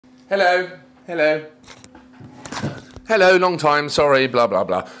Hello. Hello. Hello, long time, sorry, blah, blah,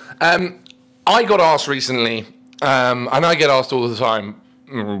 blah. I got asked recently, and I get asked all the time,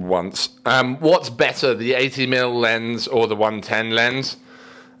 what's better, the 80mm lens or the 110 lens?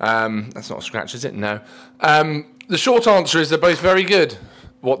 That's not a scratch, is it? No. The short answer is they're both very good.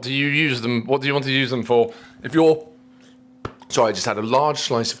 What do you use them? What do you want to use them for? If you're... Sorry, I just had a large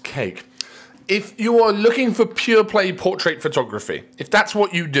slice of cake. If you are looking for pure play portrait photography, if that's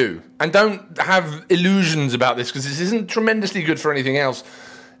what you do, and don't have illusions about this because this isn't tremendously good for anything else,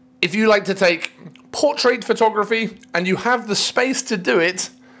 if you like to take portrait photography and you have the space to do it,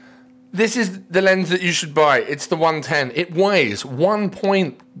 this is the lens that you should buy. It's the 110. It weighs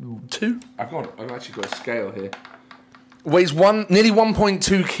 1.2. I've actually got a scale here. Weighs nearly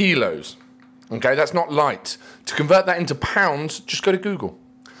 1.2 kilos. Okay, that's not light. To convert that into pounds, just go to Google.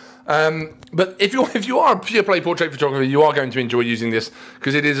 But if you are a pure play portrait photographer, you are going to enjoy using this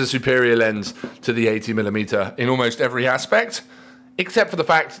because it is a superior lens to the 80mm in almost every aspect, except for the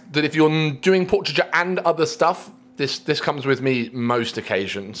fact that if you're doing portraiture and other stuff, this comes with me most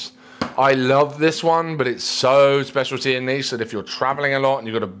occasions. I love this one, but it's so specialty and niche that if you're traveling a lot and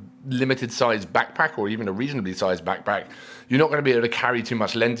you've got a limited size backpack or even a reasonably sized backpack, you're not going to be able to carry too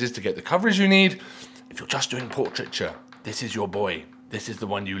much lenses to get the coverage you need. If you're just doing portraiture, this is your boy. This is the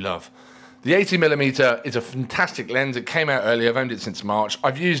one you love. The 80mm is a fantastic lens. It came out early. I've owned it since March.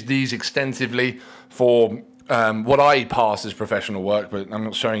 I've used these extensively for what I pass as professional work, but I'm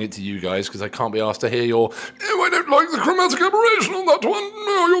not showing it to you guys because I can't be asked to hear your, oh, I don't like the chromatic aberration on that one.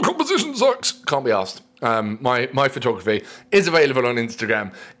 No, your composition sucks. Can't be asked. My photography is available on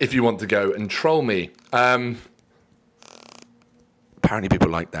Instagram if you want to go and troll me. Apparently people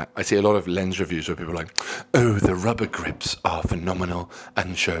like that. I see a lot of lens reviews where people are like, oh, the rubber grips are phenomenal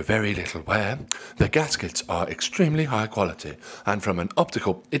and show very little wear. The gaskets are extremely high quality. And from an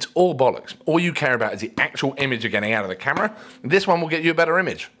optical, it's all bollocks. All you care about is the actual image you're getting out of the camera. This one will get you a better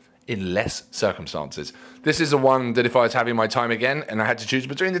image in less circumstances. This is the one that if I was having my time again and I had to choose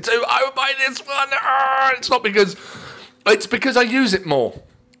between the two, I would buy this one. It's not because, it's because I use it more.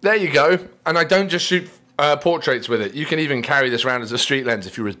 There you go. And I don't just shoot portraits with it. You can even carry this around as a street lens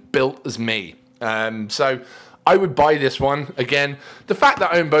if you're as built as me. So I would buy this one. Again, the fact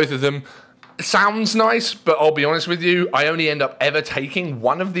that I own both of them sounds nice, but I'll be honest with you, I only end up ever taking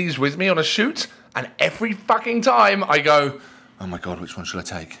one of these with me on a shoot, and every fucking time I go, oh my God, which one should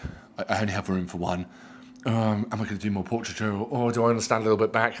I take? I only have room for one. Am I going to do more portraiture, or do I want to stand a little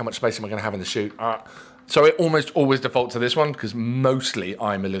bit back? How much space am I going to have in the shoot? So it almost always defaults to this one because mostly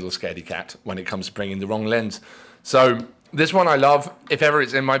I'm a little scaredy cat when it comes to bringing the wrong lens. So this one I love. If ever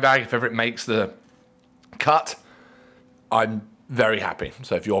it's in my bag, if ever it makes the cut, I'm very happy.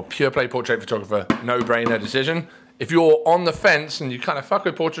 So if you're a pure play portrait photographer, no-brainer decision. If you're on the fence and you kind of fuck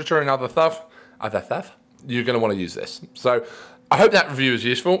with portraiture and other stuff, you're going to want to use this. So I hope that review is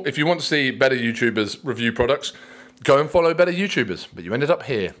useful. If you want to see better YouTubers review products, go and follow better YouTubers. But you ended up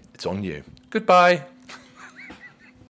here. It's on you. Goodbye.